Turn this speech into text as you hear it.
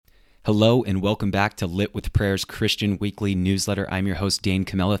Hello and welcome back to Lit with Prayer's Christian Weekly Newsletter. I'm your host, Dane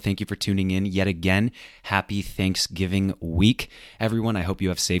Camella. Thank you for tuning in yet again. Happy Thanksgiving week, everyone. I hope you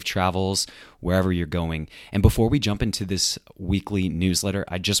have safe travels wherever you're going. And before we jump into this weekly newsletter,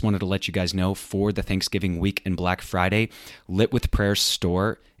 I just wanted to let you guys know for the Thanksgiving week and Black Friday, Lit with Prayer's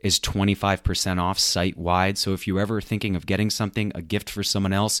store is 25% off site-wide. So if you're ever thinking of getting something, a gift for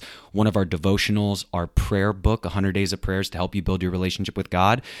someone else, one of our devotionals, our prayer book, 100 Days of Prayers to help you build your relationship with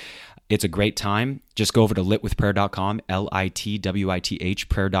God, it's a great time. Just go over to litwithprayer.com, Litwith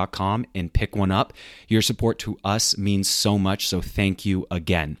prayer.com, and pick one up. Your support to us means so much, so thank you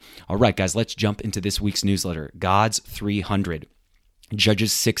again. All right, guys, let's jump into this week's newsletter. God's 300,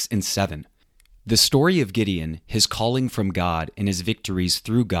 Judges 6 and 7. The story of Gideon, his calling from God, and his victories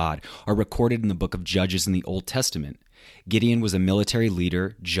through God are recorded in the book of Judges in the Old Testament. Gideon was a military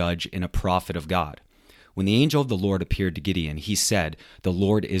leader, judge, and a prophet of God. When the angel of the Lord appeared to Gideon, he said, "The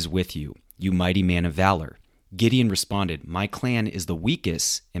Lord is with you, you mighty man of valor." Gideon responded, "My clan is the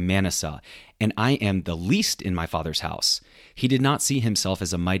weakest in Manasseh, and I am the least in my father's house." He did not see himself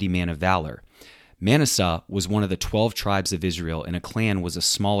as a mighty man of valor. Manasseh was one of the 12 tribes of Israel, and a clan was a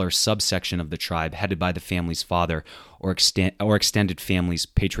smaller subsection of the tribe headed by the family's father or extended family's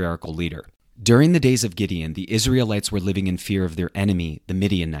patriarchal leader. During the days of Gideon, the Israelites were living in fear of their enemy, the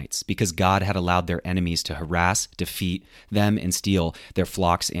Midianites, because God had allowed their enemies to harass, defeat them, and steal their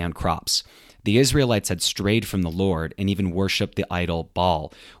flocks and crops. The Israelites had strayed from the Lord and even worshipped the idol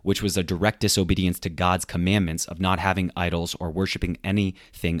Baal, which was a direct disobedience to God's commandments of not having idols or worshiping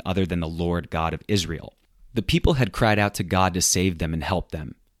anything other than the Lord God of Israel. The people had cried out to God to save them and help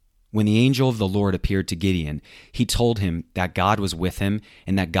them. When the angel of the Lord appeared to Gideon, he told him that God was with him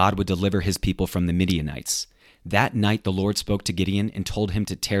and that God would deliver his people from the Midianites. That night the Lord spoke to Gideon and told him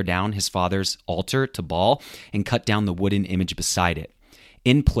to tear down his father's altar to Baal and cut down the wooden image beside it.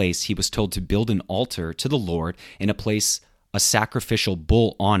 In place, he was told to build an altar to the Lord and place a sacrificial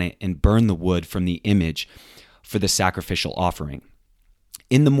bull on it and burn the wood from the image for the sacrificial offering.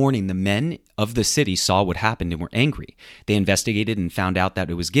 In the morning, the men of the city saw what happened and were angry. They investigated and found out that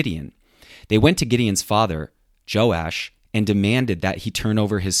it was Gideon. They went to Gideon's father, Joash, and demanded that he turn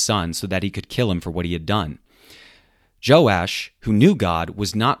over his son so that he could kill him for what he had done. Joash, who knew God,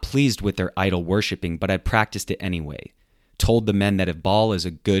 was not pleased with their idol worshiping, but had practiced it anyway. Told the men that if Baal is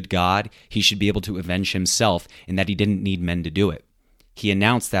a good god, he should be able to avenge himself and that he didn't need men to do it. He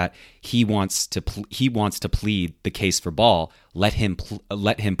announced that he wants to plead the case for Baal. Let him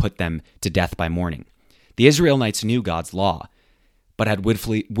put them to death by morning. The Israelites knew God's law, but had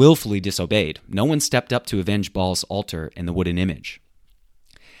willfully disobeyed. No one stepped up to avenge Baal's altar and the wooden image.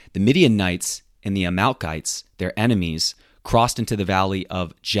 The Midianites and the Amalekites, their enemies, crossed into the Valley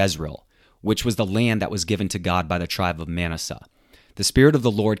of Jezreel, which was the land that was given to God by the tribe of Manasseh. The Spirit of the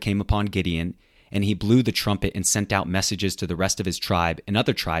Lord came upon Gideon, and he blew the trumpet and sent out messages to the rest of his tribe and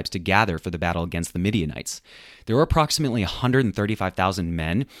other tribes to gather for the battle against the Midianites. There were approximately 135,000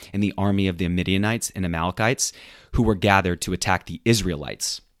 men in the army of the Midianites and Amalekites who were gathered to attack the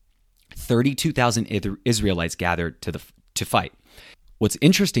Israelites. 32,000 Israelites gathered to fight. What's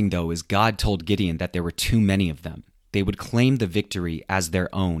interesting, though, is God told Gideon that there were too many of them. They would claim the victory as their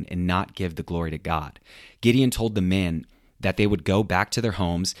own and not give the glory to God. Gideon told the men that they would go back to their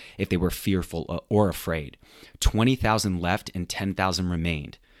homes if they were fearful or afraid. 20,000 left and 10,000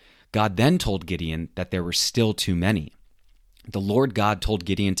 remained. God then told Gideon that there were still too many. The Lord God told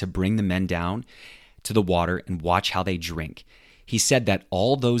Gideon to bring the men down to the water and watch how they drink. He said that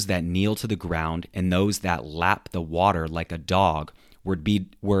all those that kneel to the ground and those that lap the water like a dog were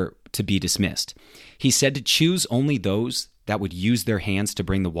to be dismissed. He said to choose only those that would use their hands to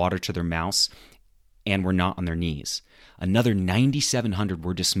bring the water to their mouths and were not on their knees. Another 9,700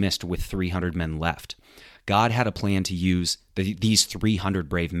 were dismissed with 300 men left. God had a plan to use these 300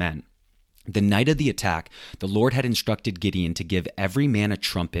 brave men. The night of the attack, the Lord had instructed Gideon to give every man a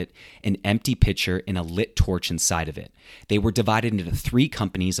trumpet, an empty pitcher, and a lit torch inside of it. They were divided into 3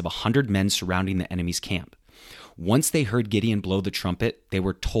 companies of 100 men surrounding the enemy's camp. Once they heard Gideon blow the trumpet, they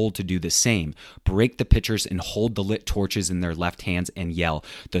were told to do the same, break the pitchers and hold the lit torches in their left hands and yell,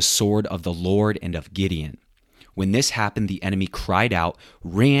 "The sword of the Lord and of Gideon." When this happened, the enemy cried out,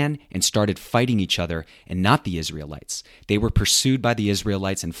 ran, and started fighting each other, and not the Israelites. They were pursued by the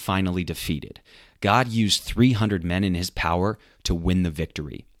Israelites and finally defeated. God used 300 men in his power to win the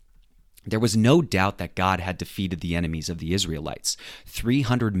victory. There was no doubt that God had defeated the enemies of the Israelites.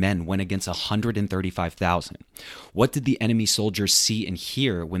 300 men went against 135,000. What did the enemy soldiers see and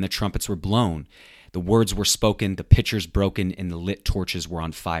hear when the trumpets were blown? The words were spoken, the pitchers broken, and the lit torches were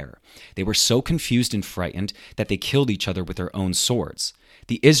on fire. They were so confused and frightened that they killed each other with their own swords.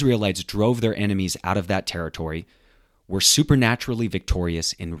 The Israelites drove their enemies out of that territory, were supernaturally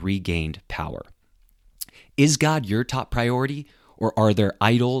victorious, and regained power. Is God your top priority, or are there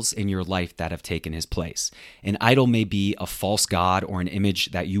idols in your life that have taken his place? An idol may be a false god or an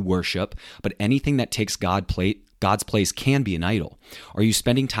image that you worship, but anything that takes God's place can be an idol. Are you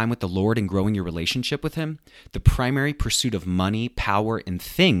spending time with the Lord and growing your relationship with him? The primary pursuit of money, power, and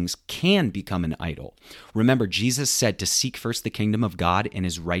things can become an idol. Remember, Jesus said to seek first the kingdom of God and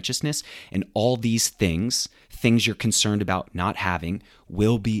his righteousness, and all these things you're concerned about not having,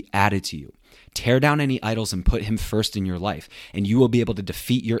 will be added to you. Tear down any idols and put him first in your life, and you will be able to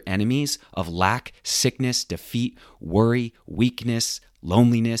defeat your enemies of lack, sickness, defeat, worry, weakness,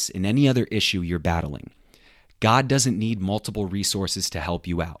 loneliness, and any other issue you're battling. God doesn't need multiple resources to help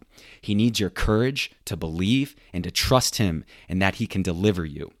you out. He needs your courage to believe and to trust him and that he can deliver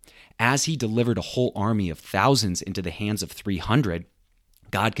you. As he delivered a whole army of thousands into the hands of 300,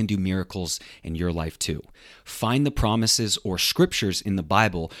 God can do miracles in your life too. Find the promises or scriptures in the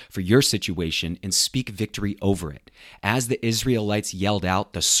Bible for your situation and speak victory over it. As the Israelites yelled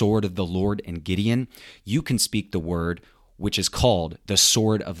out the sword of the Lord and Gideon, you can speak the word, which is called the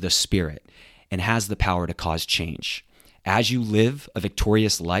sword of the Spirit, and has the power to cause change. As you live a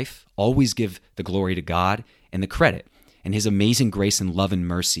victorious life, always give the glory to God and the credit and his amazing grace and love and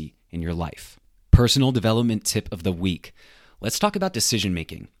mercy in your life. Personal development tip of the week. Let's talk about decision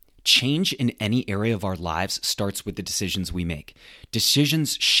making. Change in any area of our lives starts with the decisions we make.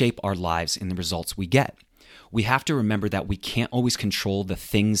 Decisions shape our lives and the results we get. We have to remember that we can't always control the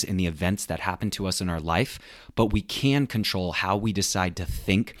things and the events that happen to us in our life, but we can control how we decide to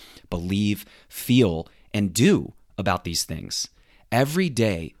think, believe, feel, and do about these things. Every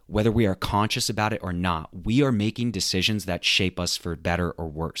day, whether we are conscious about it or not, we are making decisions that shape us for better or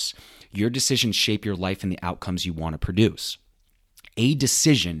worse. Your decisions shape your life and the outcomes you want to produce. A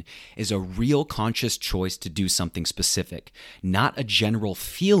decision is a real conscious choice to do something specific, not a general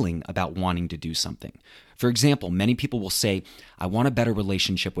feeling about wanting to do something. For example, many people will say, I want a better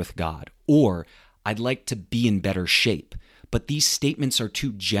relationship with God, or I'd like to be in better shape. But these statements are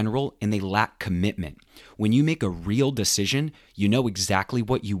too general and they lack commitment. When you make a real decision, you know exactly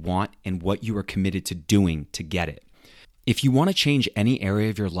what you want and what you are committed to doing to get it. If you want to change any area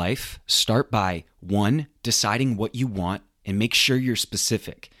of your life, start by 1, deciding what you want and make sure you're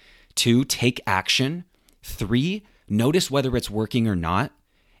specific. 2, take action. 3, notice whether it's working or not.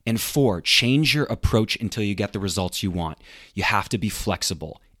 And 4, change your approach until you get the results you want. You have to be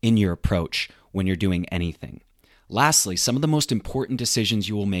flexible in your approach when you're doing anything. Lastly, some of the most important decisions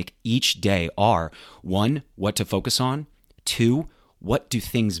you will make each day are 1, what to focus on, 2, what do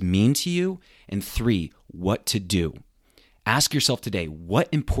things mean to you, and 3, what to do. Ask yourself today, what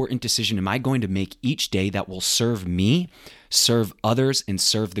important decision am I going to make each day that will serve me, serve others, and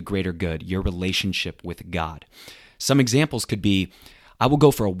serve the greater good, your relationship with God? Some examples could be, I will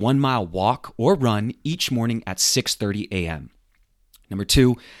go for a 1-mile walk or run each morning at 6:30 a.m. Number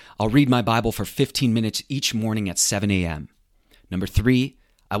 2, I'll read my Bible for 15 minutes each morning at 7 a.m. Number 3,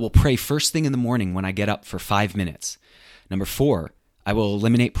 I will pray first thing in the morning when I get up for 5 minutes. Number 4, I will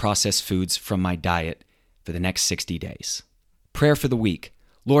eliminate processed foods from my diet for the next 60 days. Prayer for the week.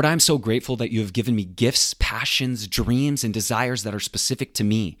 Lord, I'm so grateful that you have given me gifts, passions, dreams, and desires that are specific to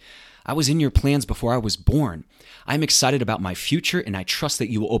me. I was in your plans before I was born. I'm excited about my future, and I trust that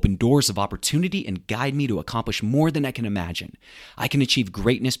you will open doors of opportunity and guide me to accomplish more than I can imagine. I can achieve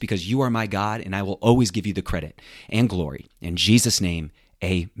greatness because you are my God, and I will always give you the credit and glory. In Jesus' name,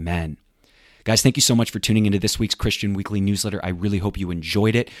 amen. Guys, thank you so much for tuning into this week's Christian Weekly newsletter. I really hope you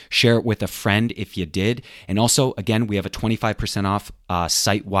enjoyed it. Share it with a friend if you did. And also, again, we have a 25% off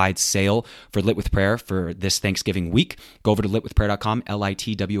site-wide sale for Lit with Prayer for this Thanksgiving week. Go over to litwithprayer.com,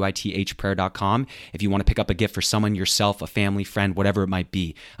 LITWITH prayer.com, if you want to pick up a gift for someone, yourself, a family, friend, whatever it might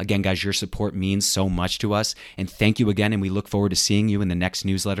be. Again, guys, your support means so much to us. And thank you again, and we look forward to seeing you in the next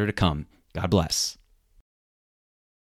newsletter to come. God bless.